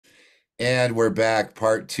And we're back,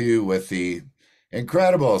 part two, with the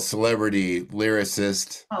incredible celebrity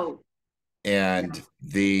lyricist Oh, yeah. and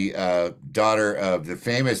the daughter of the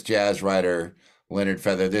famous jazz writer Leonard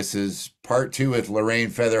Feather. This is part two with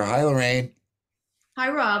Lorraine Feather. Hi, Lorraine.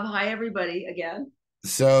 Hi, Rob. Hi, everybody again.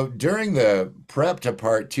 So during the prep to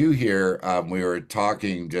part two here, we were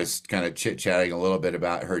talking, just kind of chit-chatting a little bit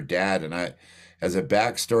about her dad, and I, as a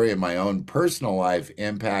backstory of my own personal life,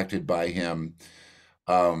 impacted by him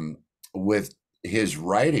um, with his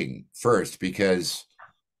writing first, because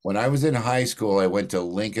when I was in high school, I went to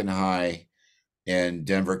Lincoln High in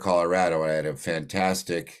Denver, Colorado. I had a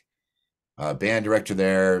fantastic band director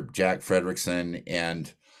there, Jack Fredrickson,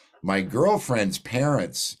 and my girlfriend's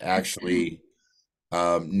parents actually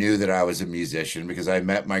knew that I was a musician because I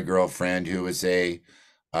met my girlfriend who was a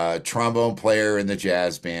trombone player in the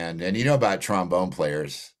jazz band. And you know about trombone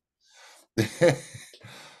players.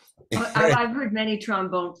 I've heard many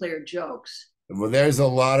trombone player jokes. Well, there's a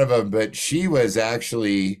lot of them, but she was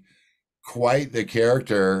actually quite the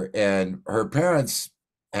character. And her parents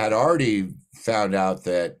had already found out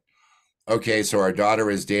that, okay, so our daughter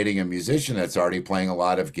is dating a musician that's already playing a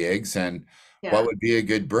lot of gigs. And what Yeah. would be a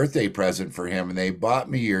good birthday present for him? And they bought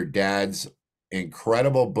me your dad's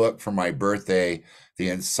incredible book for my birthday, The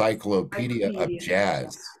Encyclopedia of Encyclopedia of Jazz.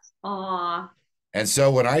 Jazz. Aw. And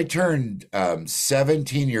so when I turned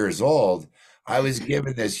 17 years old, I was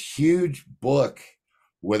given this huge book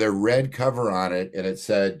with a red cover on it, and it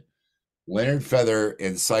said Leonard Feather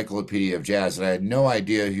Encyclopedia of Jazz. And I had no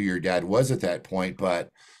idea who your dad was at that point, but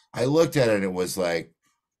I looked at it and it was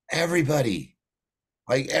everybody,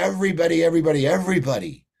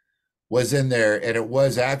 everybody was in there. And it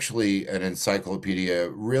was actually an encyclopedia,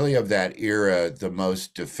 really, of that era, the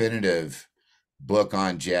most definitive book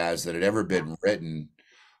on jazz that had ever been written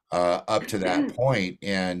up to that point.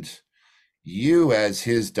 And you, as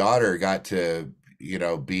his daughter, got to,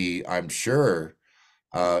 be, I'm sure,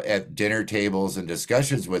 at dinner tables and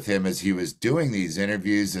discussions with him as he was doing these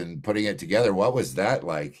interviews and putting it together. What was that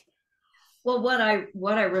like? Well, what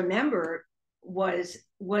I remember was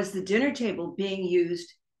the dinner table being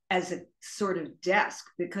used as a sort of desk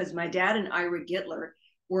because my dad and Ira Gitler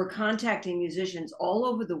were contacting musicians all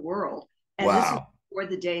over the world, and this was Wow. before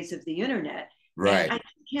the days of the internet. And Right. I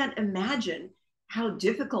can't imagine how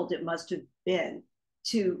difficult it must have been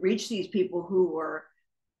to reach these people who are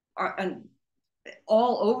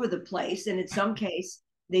all over the place, and in some case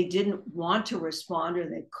they didn't want to respond or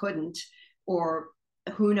they couldn't, or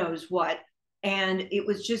who knows what. And it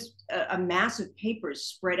was just a mass of papers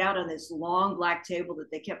spread out on this long black table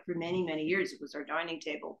that they kept for many, many years. It was our dining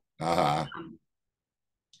table. Uh-huh. um,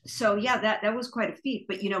 so yeah, that was quite a feat.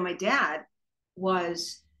 But my dad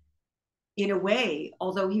was, in a way,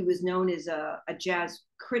 although he was known as a jazz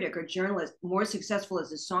critic or journalist, more successful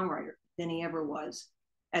as a songwriter than he ever was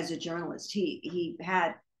as a journalist. He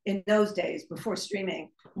had, in those days before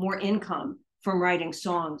streaming, more income from writing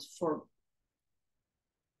songs for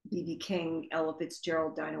B.B. King, Ella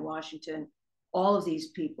Fitzgerald, Dinah Washington, all of these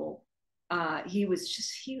people. He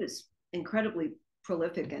was incredibly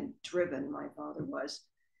prolific and driven. My father was,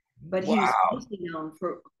 but he was Wow. mostly known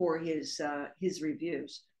for his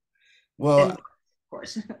reviews, and Well, of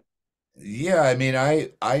course. yeah, I mean,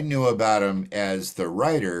 I knew about him as the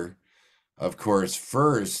writer, of course,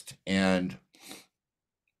 first, and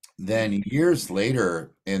then years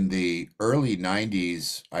later, in the early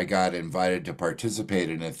 90s, I got invited to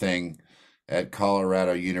participate in a thing at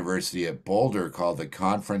Colorado University at Boulder called the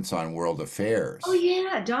Conference on World Oh Affairs.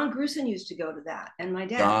 yeah, Don Grusin used to go to that, and my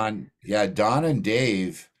dad. Don and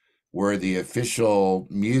Dave were the official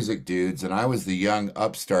music dudes, and I was the young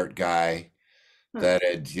upstart guy Huh. that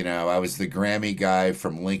had, I was the Grammy guy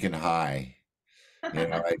from Lincoln High.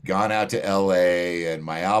 I'd gone out to LA and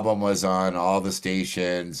my album was on all the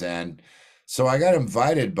stations. And so I got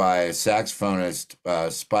invited by saxophonist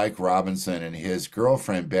Spike Robinson and his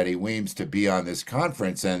girlfriend Betty Weems to be on this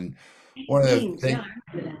conference. And Eddie one of the Weems, yeah, things,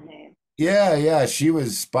 I remember that name. yeah, she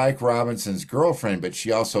was Spike Robinson's girlfriend, but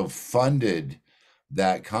she also funded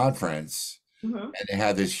that conference. Hmm. And they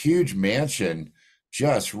had this huge mansion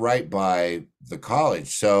just right by the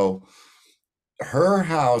college. So her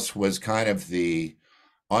house was kind of the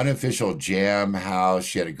unofficial jam house.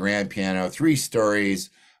 She had a grand piano, 3 stories.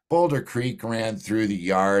 Boulder Creek ran through the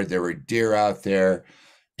yard. There were deer out there.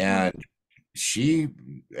 Oh, And she,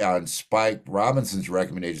 on Spike Robinson's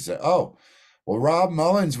recommendation, said, "Oh, well, Rob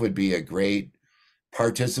Mullins would be a great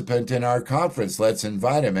participant in our conference. Let's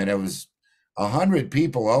invite him." And it was 100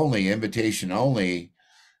 people only, invitation only,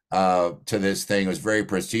 to this thing. It was very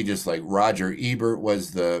prestigious. Like Roger Ebert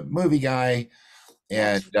was the movie guy.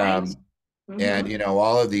 And that's right. and Mm-hmm.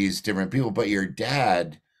 all of these different people, but your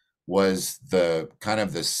dad was the kind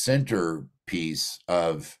of the centerpiece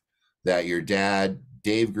of that. Your dad,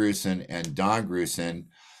 Dave Grusin and Don Grusin.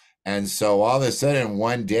 And so all of a sudden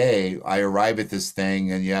one day I arrive at this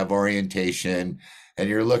thing and you have orientation and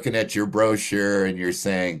you're looking at your brochure and you're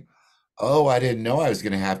saying, oh, I didn't know I was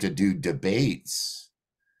going to have to do debates.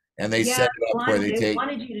 And they Yeah, set it up where they they take,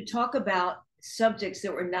 wanted you to talk about subjects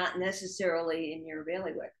that were not necessarily in your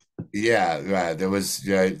bailiwick. yeah, there was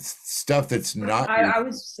stuff that's not your.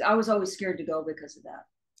 I was always scared to go because of that.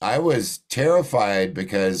 I was terrified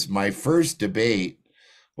because my first debate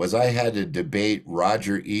was I had to debate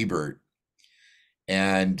Roger Ebert.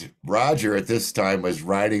 And Roger at this time was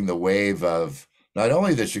riding the wave of not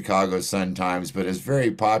only the Chicago Sun-Times, but his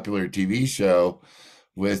very popular TV show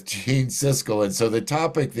with Gene Siskel. And so the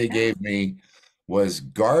topic they Yeah. gave me was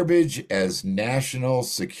garbage as national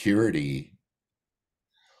security.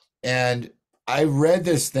 And I read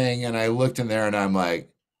this thing and I looked in there and I'm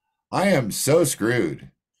like, I am so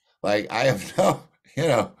screwed. Like I have no, you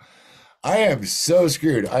know, I am so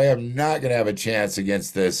screwed. I am not going to have a chance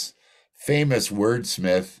against this famous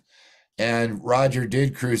wordsmith. And Roger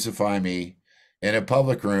did crucify me in a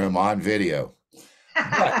public room on video.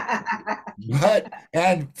 But,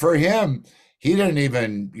 and for him, he didn't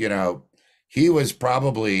even, he was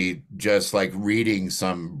probably just like reading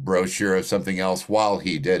some brochure of something else while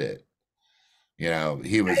he did it.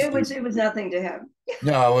 It was nothing to him.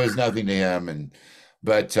 No, it was nothing to him.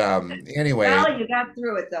 But anyway, Well, you got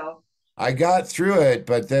through it though. I got through it,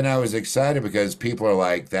 but then I was excited because people are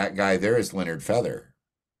like, that guy there is Leonard Feather.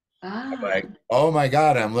 Ah, Like, oh my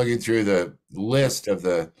God, I'm looking through the list of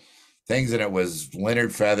the things, and it was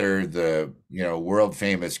Leonard Feather, the world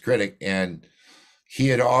famous critic, and he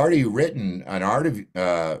had already written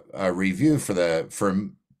a review for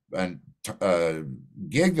a, a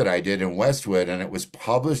gig that I did in Westwood, and it was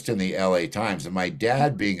published in the LA Times. And my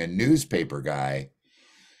dad, being a newspaper guy,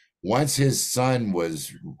 once his son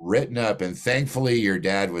was written up, and thankfully your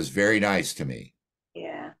dad was very nice to me,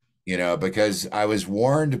 yeah. because I was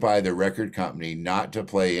warned by the record company not to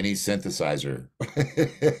play any synthesizer.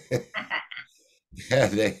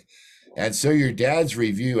 Yeah, and so your dad's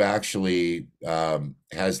review actually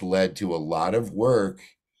has led to a lot of work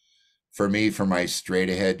for me for my straight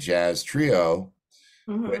ahead jazz trio,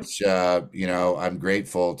 Mm-hmm. which I'm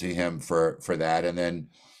grateful to him for that. And then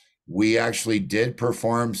we actually did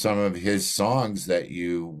perform some of his songs that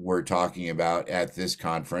you were talking about at this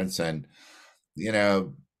conference, and you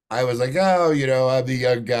know, I was like, oh, I'm the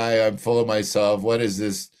young guy. I'm full of myself. What is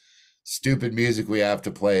this stupid music we have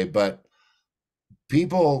to play? But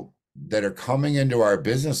people that are coming into our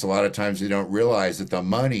business, a lot of times they don't realize that the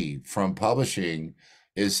money from publishing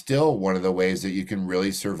is still one of the ways that you can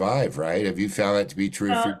really survive, right? Have you found that to be true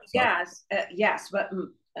for yourself? Yes, yes,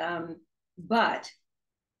 um, but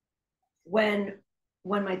when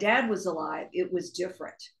my dad was alive, it was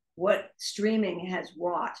different. What streaming has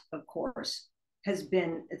wrought, of course, has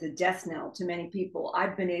been the death knell to many people.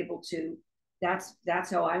 I've been able to. That's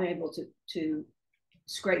how I'm able to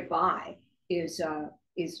scrape by is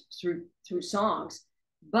through songs,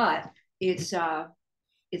 but it's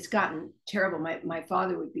it's gotten terrible. My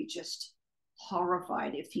father would be just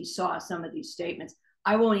horrified if he saw some of these statements.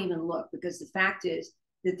 I won't even look because the fact is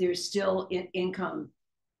that there's still income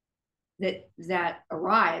that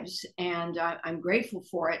arrives, and I'm grateful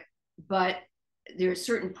for it. But there are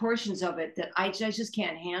certain portions of it that I just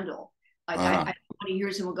can't handle. Like Uh-huh. I want to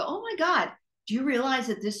hear someone go, "Oh my God, do you realize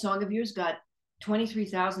that this song of yours got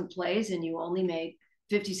 23,000 plays and you only made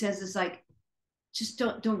 50 cents?" It's like, just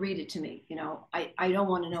don't read it to me. I don't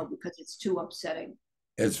want to know because it's too upsetting.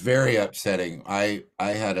 It's very upsetting. I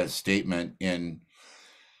had a statement in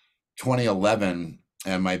 2011,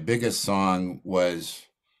 and my biggest song was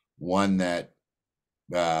one that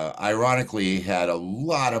ironically had a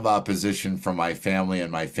lot of opposition from my family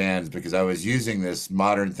and my fans because I was using this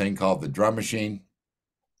modern thing called the drum machine.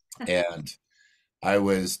 And I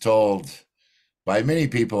was told by many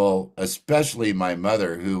people, especially my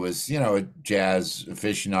mother, who was, a jazz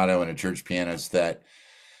aficionado and a church pianist, that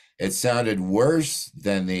it sounded worse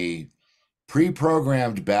than the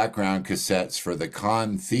pre-programmed background cassettes for the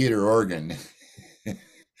Conn theater organ.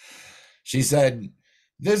 She said,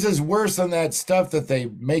 this is worse than that stuff that they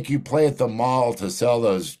make you play at the mall to sell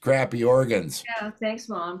those crappy organs. Yeah, thanks,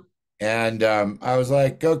 Mom. And I was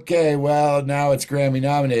like, okay, well, now it's Grammy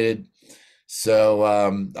nominated. So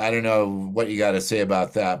I don't know what you got to say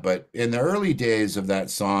about that. But in the early days of that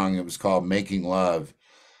song, it was called Making Love.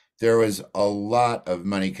 There was a lot of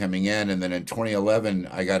money coming in. And then in 2011,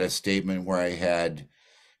 I got a statement where I had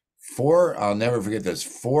I'll never forget this,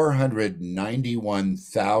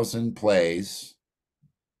 491,000 plays,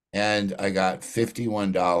 and I got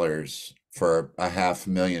 $51 for a half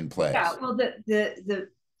million Yeah, plays. well, the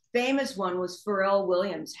famous one was Pharrell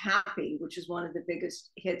Williams' "Happy," which is one of the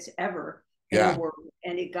biggest hits ever in the Yeah. world,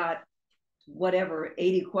 and it got whatever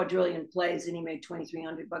 80 quadrillion plays, and he made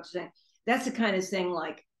 $2,300 a day. That's the kind of thing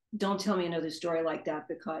like, don't tell me another story like that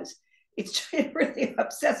because it really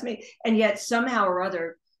upsets me. And yet somehow or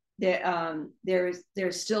other, there's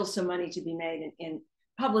still some money to be made in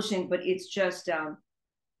publishing, but it's just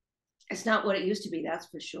it's not what it used to be. That's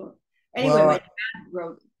for sure. Anyway, my Well, dad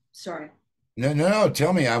wrote. Sorry. no, no, no.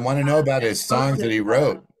 Tell me. I want to know about his loads songs of that he uh,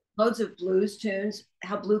 wrote. loads of blues tunes.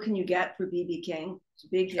 How Blue Can You Get for BB King? It's a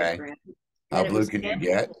big hit Okay. for him. And How then it blue was can you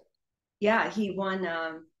get? yeah, he won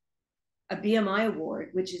a BMI award,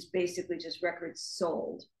 which is basically just records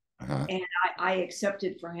sold. Uh-huh. And I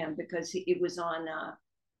accepted for him because it was on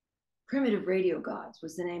Primitive Radio Gods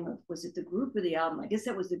was the name of, was it the group or the album? I guess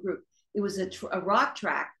that was the group. It was a rock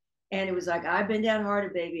track. And it was like, I've been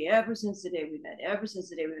downhearted, baby, ever since the day we met, ever since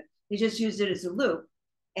the day we met. He just used it as a loop.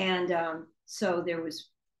 And so there was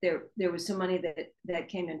some money that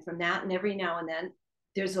came in from that. And every now and then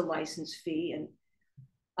there's a license fee. And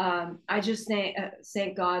I just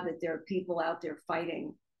thank God that there are people out there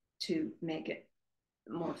fighting to make it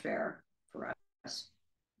more fair for us.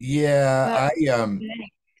 Yeah, But I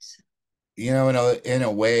anyways, in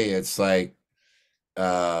a way, it's like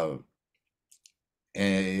uh,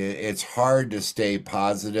 it's hard to stay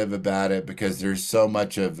positive about it because there's so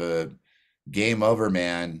much of a game over,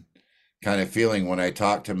 man, kind of feeling when I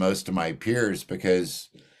talk to most of my peers because,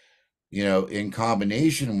 in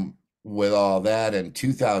combination with all that in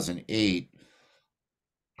 2008,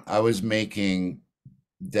 I was making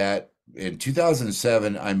that in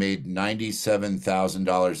 2007, I made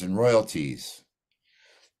 $97,000 in royalties.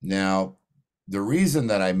 Now, the reason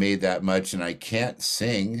that I made that much and I can't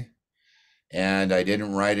sing and I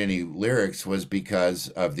didn't write any lyrics was because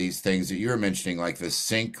of these things that you were mentioning, like the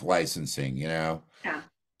sync licensing, yeah,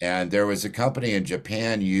 And there was a company in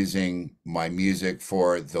Japan using my music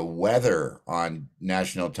for the weather on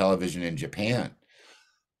national television in Japan.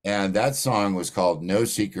 And that song was called No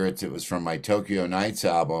Secrets. It was from my Tokyo Nights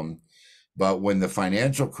album. But when the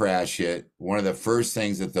financial crash hit, one of the first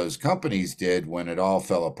things that those companies did when it all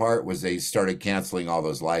fell apart was they started canceling all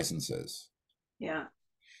those licenses. yeah.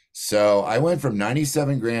 So I went from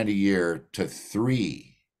 97 grand a year to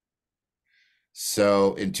three.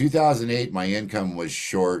 So in 2008, my income was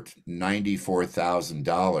short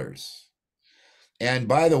 $94,000. And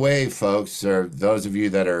by the way, folks, or those of you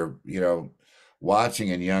that are,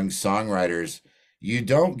 watching and young songwriters, you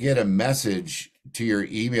don't get a message to your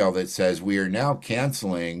email that says we are now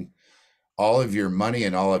canceling all of your money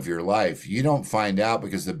and all of your life. You don't find out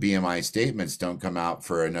because the BMI statements don't come out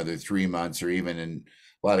for another 3 months or even in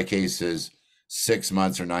a lot of cases 6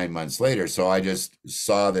 months or 9 months later. So I just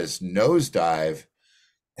saw this nosedive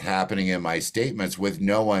happening in my statements with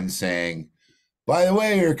no one saying, by the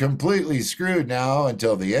way, you're completely screwed now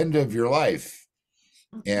until the end of your life.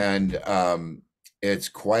 And it's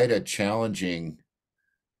quite a challenging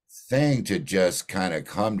thing to just kind of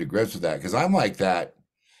come to grips with that because I'm like that,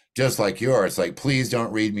 just like you are. It's like, please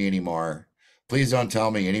don't read me anymore. Please don't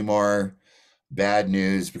tell me any more bad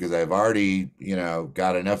news because I've already,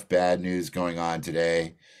 got enough bad news going on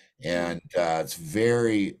today. Yeah. And it's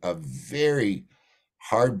a very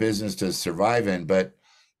hard business to survive in. But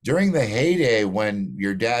during the heyday when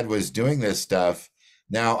your dad was doing this stuff,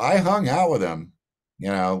 now I hung out with him.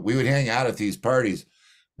 We would hang out at these parties,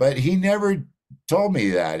 but he never told me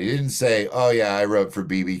that. He didn't say, "Oh yeah, I wrote for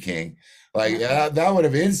BB King." Like Yeah. that would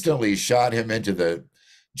have instantly shot him into the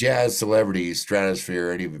jazz celebrity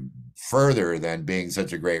stratosphere and even further than being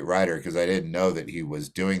such a great writer because I didn't know that he was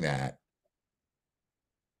doing that.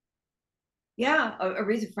 Yeah,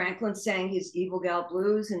 Aretha Franklin sang his "Evil Gal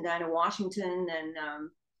Blues" and Dinah Washington, and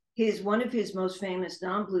his one of his most famous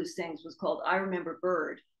non-blues things was called "I Remember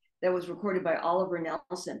Bird," that was recorded by Oliver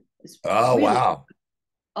Nelson. It's Oh really wow.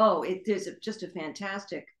 there's just a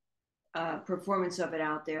fantastic performance of it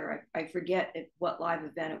out there. I forget what live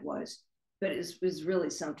event it was, but was really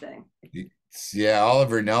something. Yeah,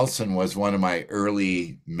 Oliver Nelson was one of my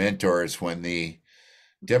early mentors when the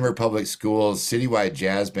Denver Public Schools Citywide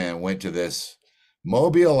Jazz Band went to this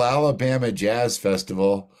Mobile, Alabama Jazz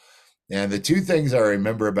Festival. And the two things I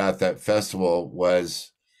remember about that festival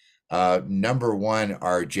was number one,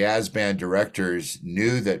 our jazz band directors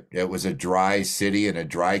knew that it was a dry city and a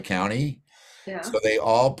dry county. Yeah. So they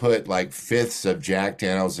all put like fifths of Jack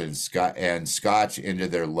Daniels and scotch into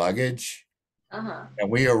their luggage. Uh huh.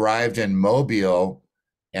 And we arrived in Mobile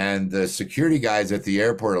And the security guys at the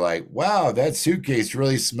airport are like, wow, that suitcase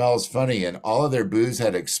really smells funny. And all of their booze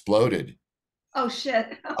had exploded Oh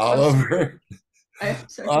shit. all I'm sorry. over, I'm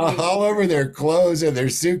sorry to hear all over their clothes and their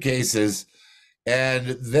suitcases. And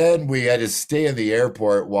then we had to stay in the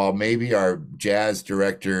airport while maybe our jazz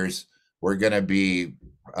directors were going to be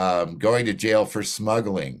going to jail for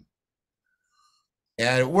smuggling.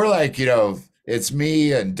 And we're like, it's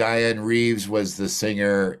me and Diane Reeves was the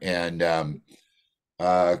singer, and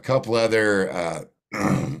a couple other,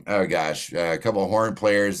 oh gosh, a couple of horn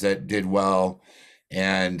players that did well.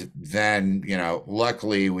 And then,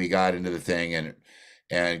 luckily we got into the thing,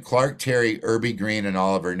 and Clark Terry, Irby Green, and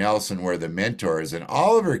Oliver Nelson were the mentors. And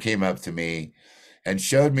Oliver came up to me and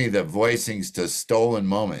showed me the voicings to Stolen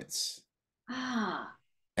Moments. Ah,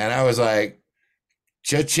 And I was like,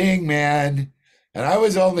 cha-ching, man. And I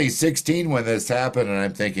was only 16 when this happened. And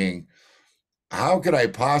I'm thinking, how could I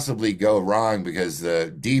possibly go wrong? Because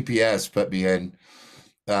the DPS put me in,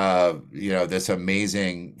 this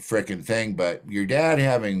amazing freaking thing. But your dad,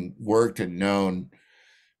 having worked and known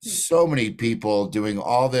so many people, doing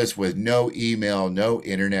all this with no email, no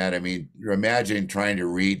internet. I mean, imagine trying to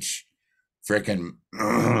reach freaking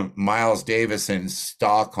Miles Davis in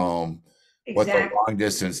Stockholm, what the exactly. long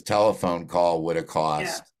distance telephone call would have Yeah.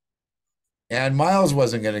 cost. And Miles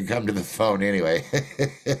wasn't going to come to the phone anyway.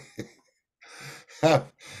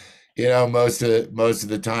 Most of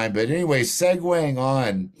the time. But anyway, segueing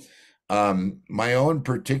on, my own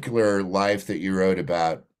particular life that you wrote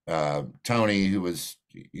about, Tony, who was,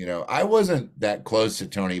 I wasn't that close to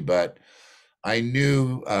Tony, but I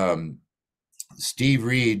knew Steve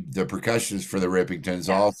Reed, the percussionist for the Rippingtons, Yes.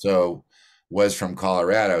 also was from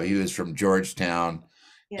Colorado. He was from Georgetown,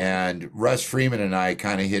 Yeah. and Russ Freeman and I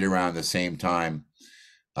kind of hit around the same time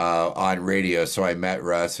on radio. So I met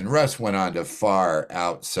Russ, and Russ went on to far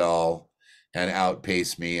outsell and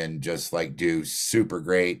outpace me and just like do super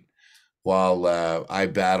great. While I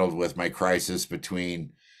battled with my crisis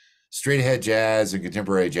between straight ahead jazz and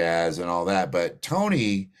contemporary jazz and all that. But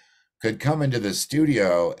Tony could come into the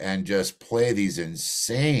studio and just play these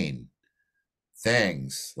insane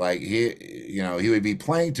things. Like he would be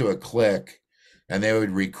playing to a click and they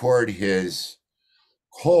would record his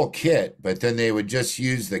whole kit, but then they would just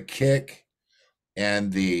use the kick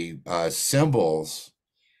and the cymbals.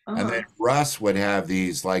 And then Uh-huh. Russ would have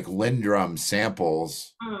these like Lindrum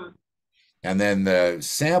samples, Mm. and then the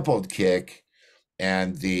sampled kick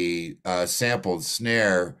and the sampled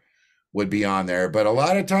snare would be on there. But a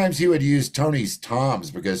lot of times he would use Tony's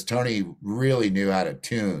toms because Tony really knew how to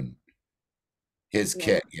tune his Yeah.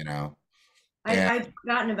 kit. I, And I've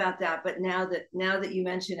forgotten about that, but now that you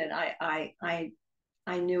mention it,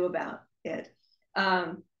 I knew about it.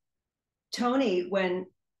 Um, Tony, when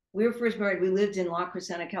we were first married, we lived in La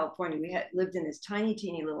Crescenta, California. We had lived in this tiny,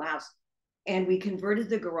 teeny little house, and we converted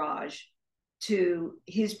the garage to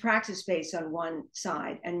his practice space on one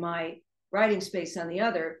side and my writing space on the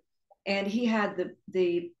other. And he had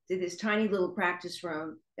the this tiny little practice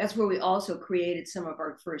room. That's where we also created some of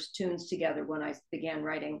our first tunes together when I began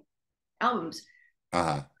writing albums.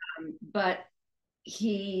 uh, But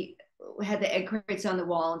he had the egg crates on the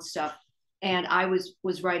wall and stuff, and I was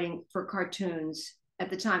writing for cartoons at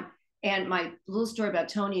the time. And my little story about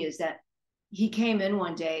Tony is that he came in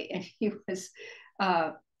one day and he was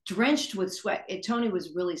uh, drenched with sweat. Tony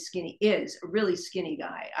was really skinny, is a really skinny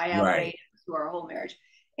guy. I outweighed right, him through our whole marriage,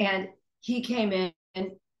 and he came in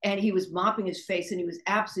and he was mopping his face, and he was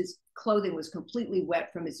absolutely, his clothing was completely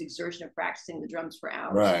wet from his exertion of practicing the drums for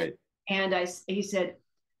hours. right. And he said,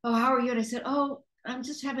 "Oh, how are you?" And I said, "Oh, I'm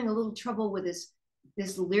just having a little trouble with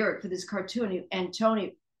this lyric for this cartoon." And Tony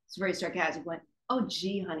was very sarcastic, went, "Oh,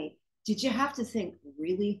 gee, honey, did you have to think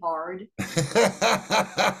really hard?"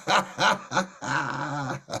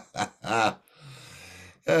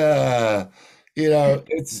 uh,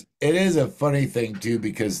 it is a funny thing too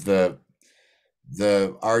because the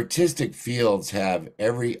artistic fields have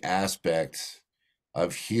every aspect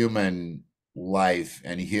of human life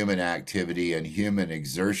and human activity and human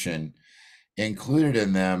exertion included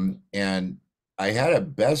in them. And I had a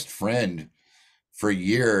best friend for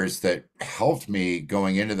years that helped me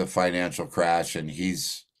going into the financial crash, and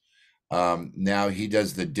he's now he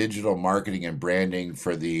does the digital marketing and branding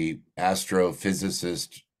for the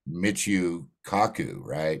astrophysicist Michio Kaku,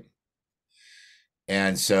 right?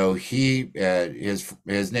 And so his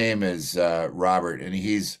name is Robert, and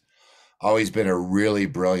he's always been a really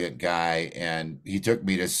brilliant guy. And he took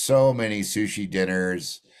me to so many sushi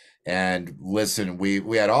dinners. And listen, we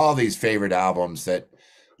had all these favorite albums that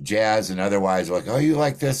jazz and otherwise were like, oh, you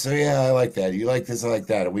like this? Oh yeah, I like that. You like this? I like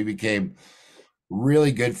that. And we became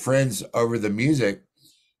really good friends over the music.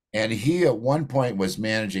 And he at one point was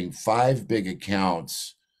managing 5 big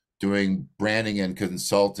accounts, doing branding and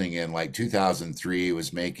consulting in like 2003. He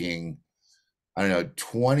was making, I don't know,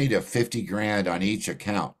 20 to 50 grand on each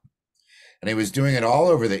account. And he was doing it all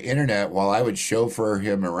over the internet while I would chauffeur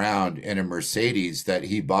him around in a Mercedes that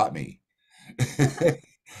he bought me.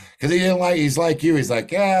 Because he didn't like, he's like you. He's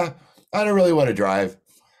like, yeah, I don't really want to drive.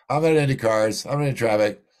 I'm not into cars. I'm into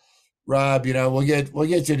traffic. Rob, we'll get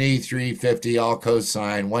you an E350. I'll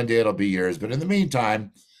co-sign. One day it'll be yours. But in the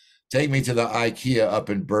meantime, take me to the IKEA up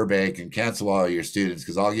in Burbank and cancel all your students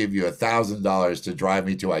because I'll give you $1,000 to drive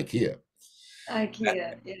me to IKEA.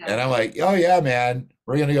 IKEA, And yeah. I'm like, oh yeah, man,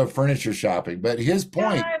 we're gonna go furniture shopping. But his Yeah,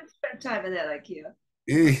 point, I've spent time in that IKEA.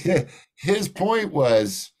 his point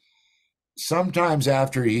was sometimes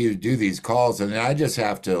after he would do these calls, and I just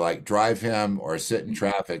have to like drive him or sit in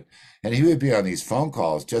traffic, and he would be on these phone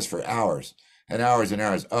calls just for hours and hours and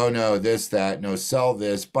hours. Oh no, this, that, no, sell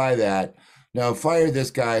this, buy that, no, fire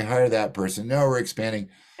this guy, hire that person. No, we're expanding.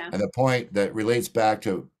 Yeah. And the point that relates back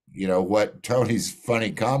to, what Tony's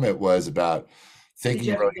funny comment was about The thinking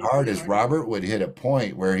really judgment hard is is hard. Robert would hit a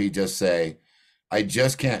point where he'd just say, I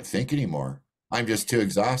just can't think anymore. I'm just too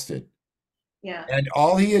exhausted. Yeah. And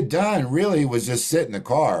all he had done really was just sit in the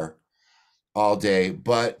car all day,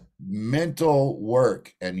 but mental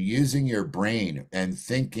work and using your brain and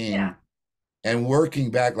Yeah. thinking and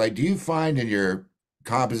working back. Like, do you find in your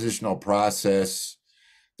compositional process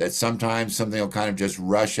that sometimes something will kind of just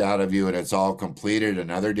rush out of you and it's all completed,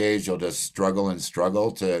 and other days you'll just struggle and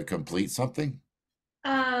struggle to complete something?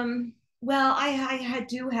 Well, I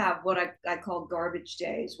do have what I call garbage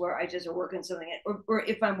days where I just are working something, or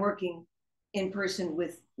if I'm working in person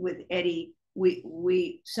with Eddie,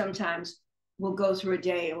 we sometimes we'll go through a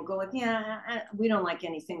day and we'll go like, yeah, we don't like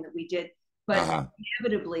anything that we did, but Uh-huh.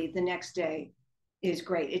 inevitably the next day is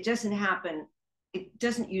great. It doesn't happen. It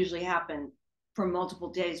doesn't usually happen for multiple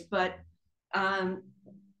days, but um,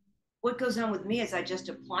 what goes on with me is I just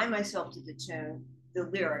apply myself to the tune, the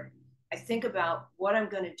lyric. I think about what I'm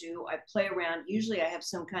going to do. I play around. Usually I have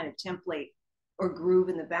some kind of template or groove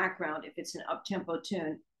in the background if it's an up tempo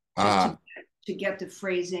tune, just Uh-huh. to get the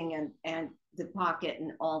phrasing and the pocket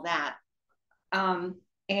and all that. Um,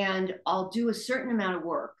 and I'll do a certain amount of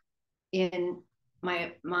work in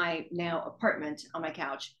my now apartment on my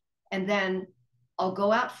couch, and then I'll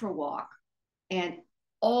go out for a walk. And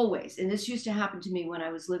always, and this used to happen to me when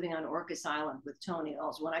I was living on Orcas Island with Tony,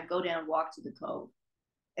 also when I go down walk to the cove,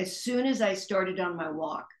 as soon as I started on my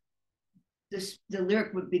walk, the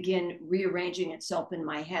lyric would begin rearranging itself in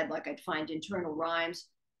my head. Like I'd find internal rhymes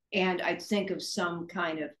and I'd think of some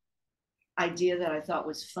kind of idea that I thought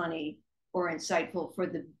was funny or insightful for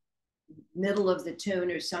the middle of the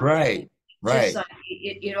tune or something. And Right. just Right. like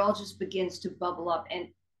it all just begins to bubble up. And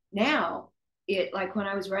now it, like when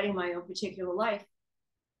I was writing my own particular life,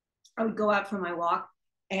 I would go out for my walk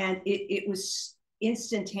and it was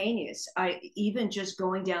instantaneous. I even just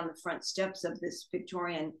going down the front steps of this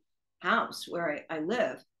Victorian house where I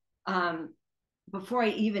live, um, before I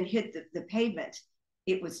even hit the pavement,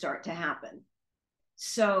 it would start to happen.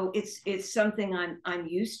 So it's something I'm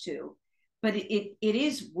used to, but it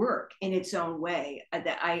is work in its own way.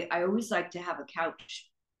 That I always like to have a couch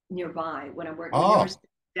nearby when I'm working. I never Oh, sit at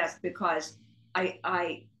the desk because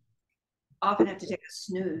I often have to take a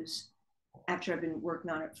snooze after I've been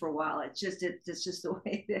working on it for a while. It's just the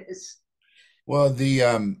way it is. well,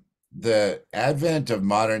 the advent of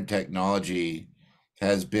modern technology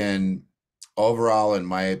has been overall, in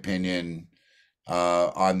my opinion,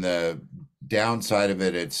 on the downside of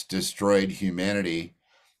it, it's destroyed humanity.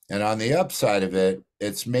 And on the upside of it,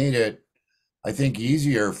 it's made it, I think,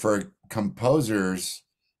 easier for composers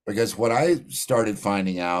because what I started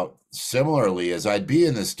finding out similarly is I'd be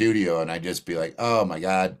in the studio and I'd just be like, oh my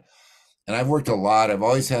God. And I've worked a lot. I've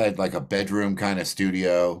always had like a bedroom kind of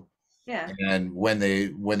studio. Yeah. And when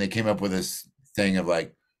they came up with this thing of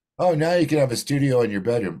like, oh, now you can have a studio in your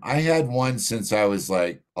bedroom. I had one since I was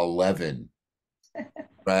like 11.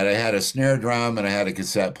 Right, I had a snare drum and I had a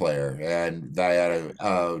cassette player and I had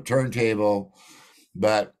a turntable.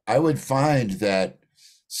 But I would find that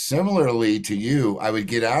similarly to you, I would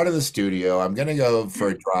get out of the studio. I'm going to go for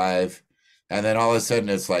a drive. And then all of a sudden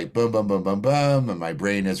it's like boom, boom, boom, boom, boom. And my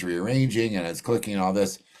brain is rearranging and it's clicking and all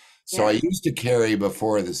this. So I Yeah. used to carry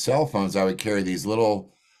before the cell phones, I would carry these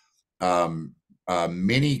little um,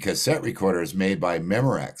 mini cassette recorders made by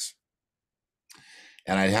Memorex.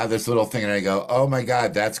 And I'd have this little thing and I go, oh my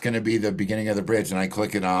God, that's going to be the beginning of the bridge. And I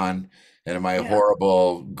click it on. And in my Yeah.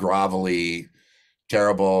 horrible, grovelly,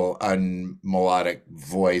 terrible, unmelodic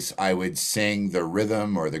voice, I would sing the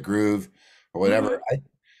rhythm or the groove or whatever.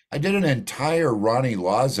 Mm-hmm. I did an entire Ronnie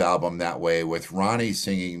Laws album that way with Ronnie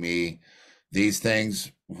singing me these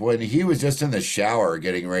things when he was just in the shower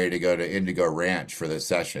getting ready to go to Indigo Ranch for the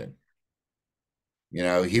session. You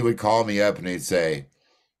know, he would call me up and he'd say,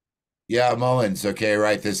 "Yeah, Mullins, okay,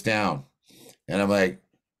 write this down." And I'm like,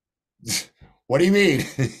 "What do you mean?"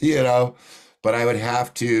 You know, but I would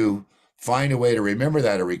have to find a way to remember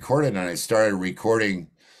that or record it. And I started recording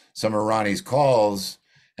some of Ronnie's calls,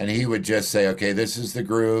 and he would just say, "Okay, this is the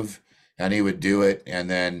groove," and he would do it. And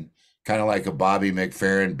then, kind of like a Bobby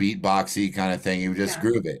McFerrin beatboxy kind of thing, he would just Yeah,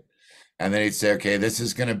 groove it. And then he'd say, "Okay, this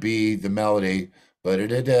is going to be the melody.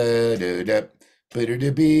 Ba-da-da-da-da-da,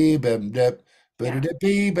 ba-da-da-bee-bum-da, yeah.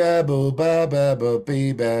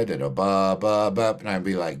 ba-da-da-bee-ba-boo-ba-ba-boo-bee-ba-da-da-ba-ba-ba." And I'd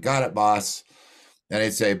be like, "Got it, boss." And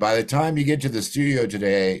I'd say, "By the time you get to the studio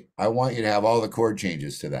today, I want you to have all the chord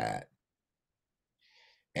changes to that."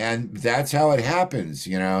 And that's how it happens,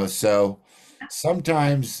 you know. So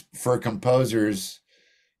sometimes for composers,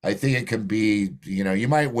 I think it can be, you know, you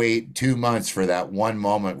might wait 2 months for that one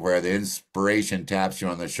moment where the inspiration taps you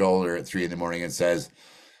on the shoulder at 3 in the morning and says,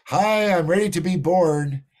 "Hi, I'm ready to be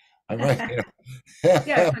born." I'm right, you Yeah,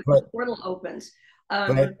 know. it's like the but portal opens. but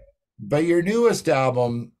Um, but your newest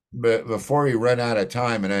album, but before we run out of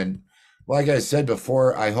time, and then like I said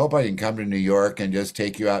before, I hope I can come to New York and just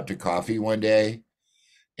take you out to coffee one day.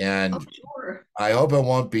 oh, And sure. I hope it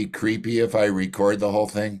won't be creepy if I record the whole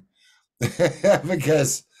thing.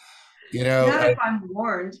 Because, you know, Not if I'm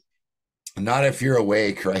warned. not if you're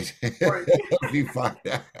awake, right? Warned. It'll be fine.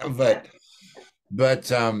 Yeah.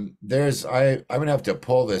 But there's I'm gonna have to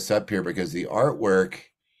pull this up here because the artwork,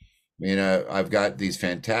 you know, I've got these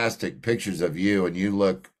fantastic pictures of you and you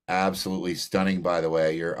look absolutely stunning, by the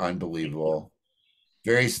way. You're Thank you. unbelievable.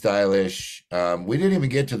 Very stylish. We didn't even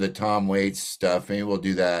get to the Tom Waits stuff. Maybe we'll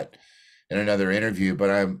do that in another interview, but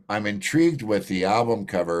I'm intrigued with the album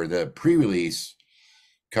cover, the pre-release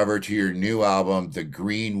cover to your new album, The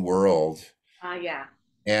Green World. Yeah.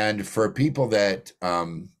 And for people that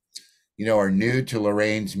you know, are new to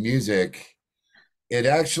Lorraine's music, it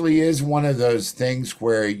actually is one of those things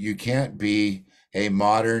where you can't be a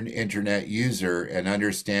modern internet user and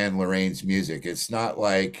understand Lorraine's music. It's not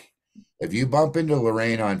like if you bump into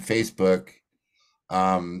Lorraine on Facebook,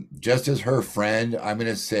 just as her friend, I'm going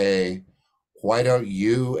to say, why don't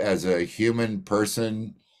you, as a human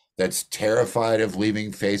person that's terrified of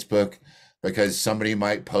leaving Facebook because somebody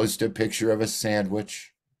might post a picture of a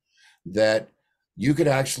sandwich, that you could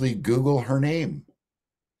actually Google her name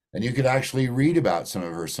and you could actually read about some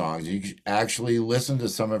of her songs. You could actually listen to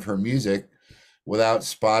some of her music without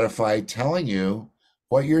Spotify telling you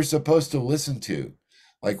what you're supposed to listen to.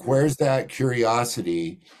 Like, Mhm. where's that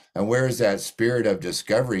curiosity and where's that spirit of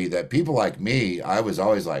discovery that people like me, I was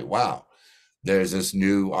always like, wow, there's this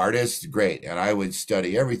new artist, great. And I would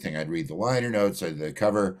study everything. I'd read the liner notes, the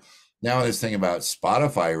cover. Now, this thing about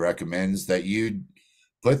Spotify recommends that you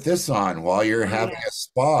put this on while you're Oh, having a yes.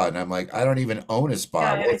 spa. And I'm like, I don't even own a spa.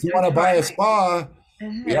 Yeah, Well, if you I want to buy tried a my. spa,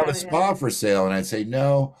 we have a Yeah, spa for sale. And I'd say,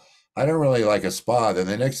 no, I don't really like a spa. Then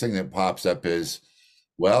the next thing that pops up is,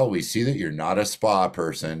 well, we see that you're not a spa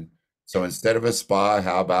person. So instead of a spa,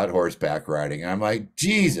 how about horseback riding? And I'm like,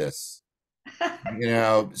 Jesus, yeah. you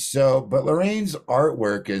know. So, but Lorraine's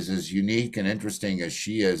artwork is as unique and interesting as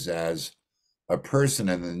she is as a person.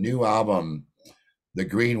 And the new album, The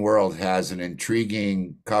Green World, has an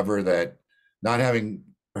intriguing cover that, not having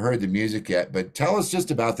heard the music yet, but tell us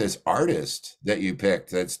just about this artist that you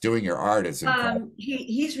picked that's doing your art. It's incredible.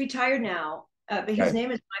 He's retired now, but his Okay.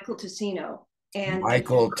 name is Michael Tessino, and he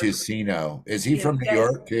Michael works, Ticino. Is he you know, from New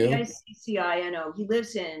York too? Piccino. He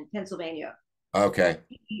lives in Pennsylvania. Okay.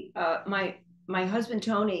 My husband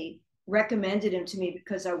Tony recommended him to me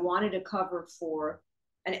because I wanted a cover for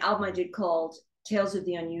an album I did called Tales of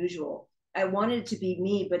the Unusual. I wanted it to be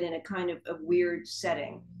me, but in a kind of a weird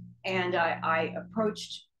setting. And I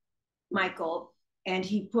approached Michael, and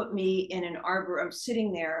he put me in an arbor. I'm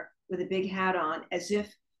sitting there with a big hat on, as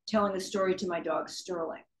if telling a story to my dog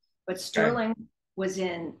Sterling. But Okay. Sterling was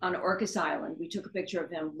in on Orcas Island. We took a picture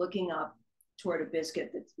of him looking up toward a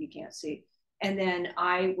biscuit that you can't see. And then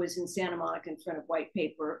I was in Santa Monica in front of white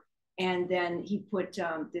paper. And then he put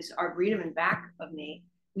this arboretum in back of me.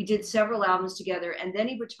 We did several albums together, and then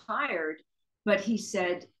he retired. But he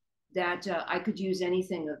said that I could use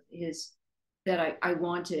anything of his that I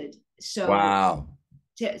wanted. Wow.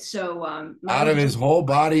 My Out of name is his whole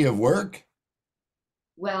body of work?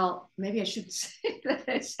 well, maybe I should say that.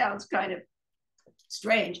 It sounds kind of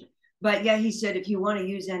strange, but yeah, he said if you want to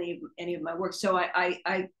use any of my work. So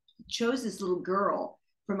I chose this little girl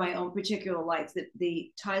for my own particular life. That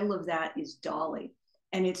the title of that is Dolly,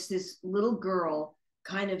 and it's this little girl.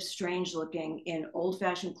 kind of strange looking in old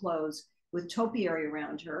fashioned clothes with topiary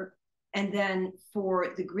around her. And then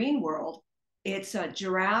for the green world, it's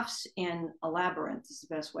giraffes in a labyrinth is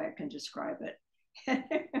the best way I can describe it.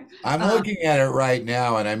 I'm um, looking at it right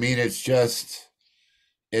now, and I mean, it's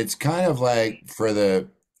kind of like for the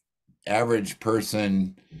average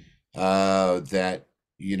person that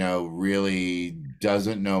really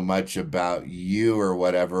doesn't know much about you or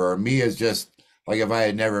whatever, or me as just like if I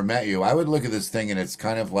had never met you, I would look at this thing and it's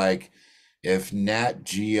kind of like if Nat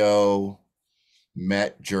Geo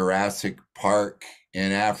met Jurassic Park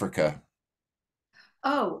in Africa.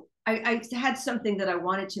 oh, I had something that I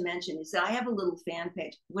wanted to mention is that I have a little fan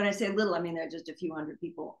page. When I say little, I mean there are just a few hundred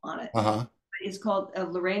people on it. Uh-huh. It's called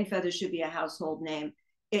Lorraine Feather should be a household name.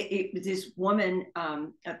 This woman,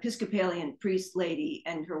 Episcopalian priest lady,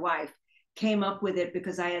 and her wife came up with it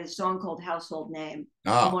because I had a song called Household Name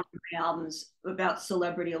on Oh, one of my albums about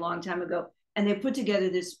celebrity a long time ago. And they put together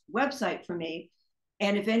this website for me.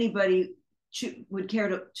 And if anybody would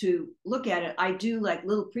care to look at it, I do like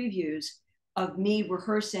little previews of me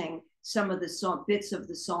rehearsing some of the bits of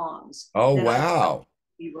the songs oh that I wow.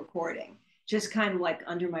 be recording, just kind of like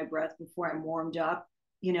under my breath before I'm warmed up,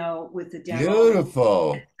 with the demo and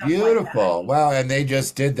Beautiful. stuff like that. Beautiful. Wow, and they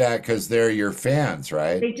just did that because they're your fans,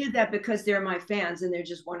 right? They did that because they're my fans and they're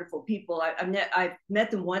just wonderful people. I've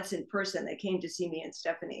met them once in person. They came to see me and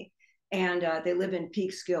Stephanie, and they live in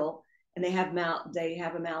Peekskill, and they have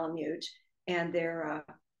a Malamute, and they're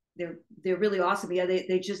really awesome. Yeah,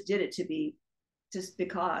 they just did it to be just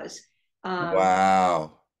because. Um,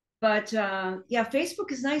 Wow. but yeah,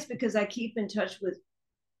 Facebook is nice because I keep in touch with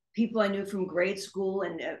people I knew from grade school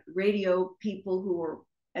and radio people who were,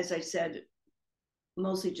 as I said,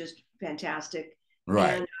 mostly just fantastic.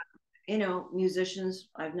 Right. And, musicians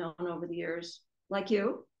I've known over the years, like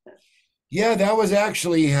you. Yeah, that was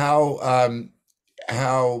actually how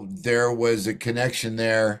there was a connection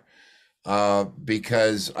there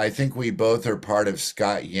because I think we both are part of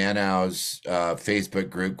Scott Yanow's Facebook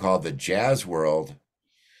group called the Jazz World.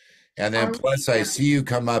 And then Are we? plus I Yeah. see you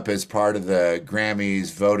come up as part of the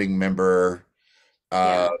Grammys voting member.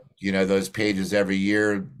 Uh, Yeah. those pages every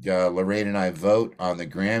year. Lorraine and I vote on the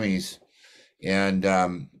Grammys. And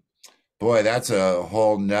boy, that's a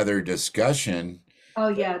whole nother discussion. Oh,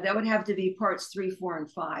 yeah. That would have to be parts 3, 4,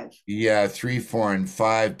 and 5. Yeah, three, four, and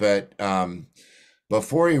five. But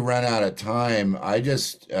before you run out of time,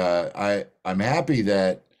 I'm happy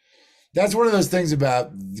that that's one of those things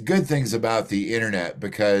about good things about the internet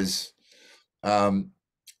because um,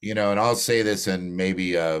 and I'll say this in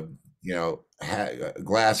maybe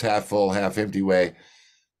glass half full, half empty way.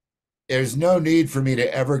 There's no need for me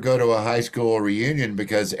to ever go to a high school reunion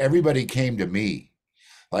because everybody came to me.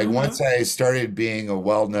 Like Mm-hmm. once I started being a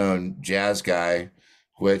well-known jazz guy,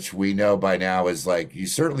 which we know by now is like you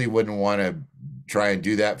certainly wouldn't want to try and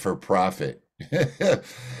do that for profit,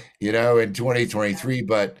 in 2023.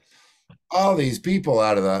 But all these people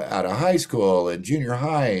out of high school and junior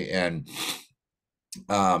high and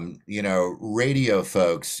radio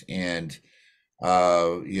folks and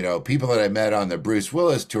people that I met on the Bruce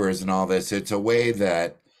Willis tours and all this, it's a way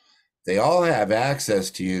that they all have access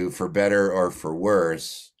to you for better or for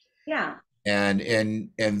worse. Yeah. And in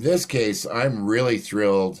this case, I'm really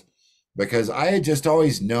thrilled because I had just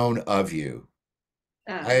always known of you.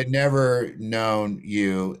 I Uh, had never known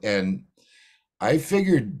you. And I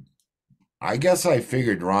figured, I guess I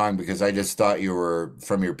figured wrong because I just thought you were,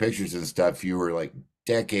 from your pictures and stuff, you were like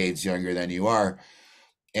decades younger than you are.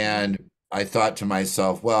 And I thought to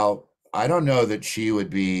myself, well, I don't know that she would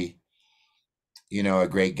be, a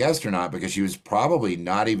great guest or not because she was probably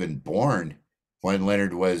not even born when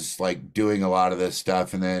Leonard was like doing a lot of this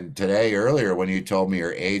stuff. And then today, earlier, when you told me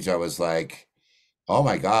her age, I was like, oh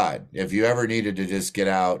my God, if you ever needed to just get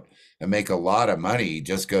out and make a lot of money,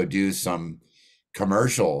 just go do some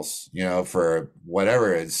commercials, for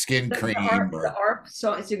whatever, it's skin cream the or ARP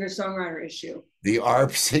singer songwriter issue. the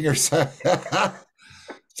ARP singer.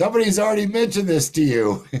 Somebody's already mentioned this to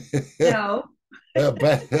you. No.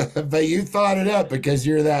 but you thought it up because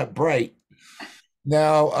you're that bright.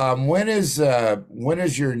 Now, when is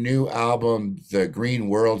your new album, The Green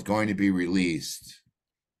World, going to be released?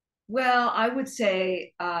 Well, I would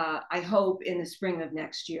say I hope in the spring of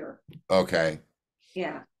next year. Okay,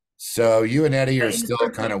 Yeah. so you and Eddie are In still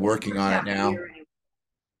kind of the working first on it half of the now. year anyway.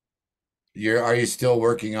 Are you still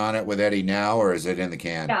working on it with Eddie now, or is it in the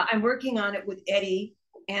can? Yeah, I'm working on it with Eddie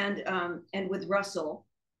and with Russell,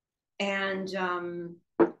 and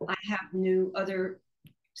I have new other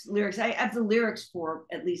lyrics. I have the lyrics for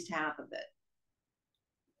at least half of it.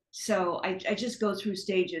 So I just go through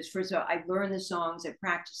stages. First of all, I learn the songs, I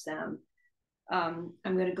practice them, I'm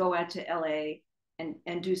going to go out to LA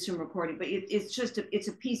and do some reporting, but it's just it's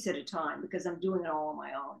a piece at a time because I'm doing it all on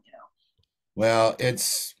my own, you know. Well,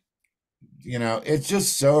 it's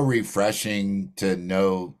just so refreshing to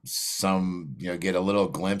know get a little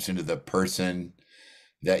glimpse into the person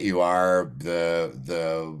that you are,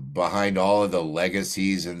 the behind all of the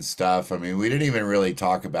legacies and stuff. I mean, we didn't even really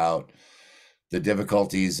talk about the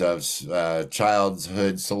difficulties of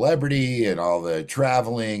childhood celebrity and all the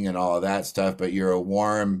traveling and all of that stuff, but you're a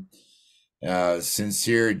warm,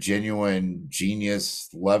 sincere, genuine, genius,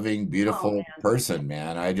 loving, Oh beautiful man, person,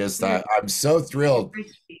 man. really, I'm so it's thrilled great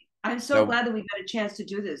to be. I'm so that, glad that we got a chance to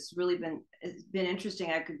do this. It's been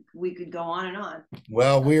interesting. We could go on and on.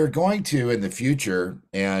 well, we are going to in the future.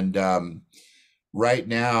 And right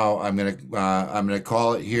now I'm gonna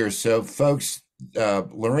call it here. So folks,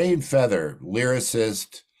 Lorraine Feather,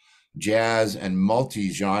 lyricist, jazz and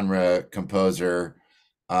multi-genre composer,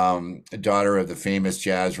 daughter of the famous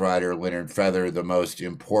jazz writer Leonard Feather, the most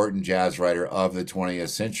important jazz writer of the 20th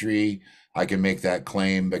century. I can make that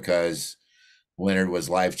claim because Leonard was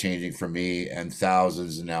life-changing for me and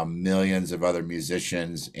thousands and now millions of other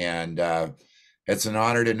musicians. And it's an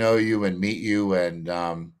honor to know you and meet you. And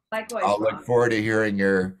Likewise, I'll look Ron. forward to hearing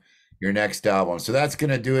your next album. So that's going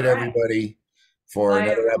to do it, All right. everybody, for Bye,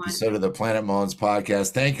 another everyone. episode of the Planet Mullins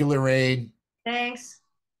podcast. Thank you, Lorraine. Thanks.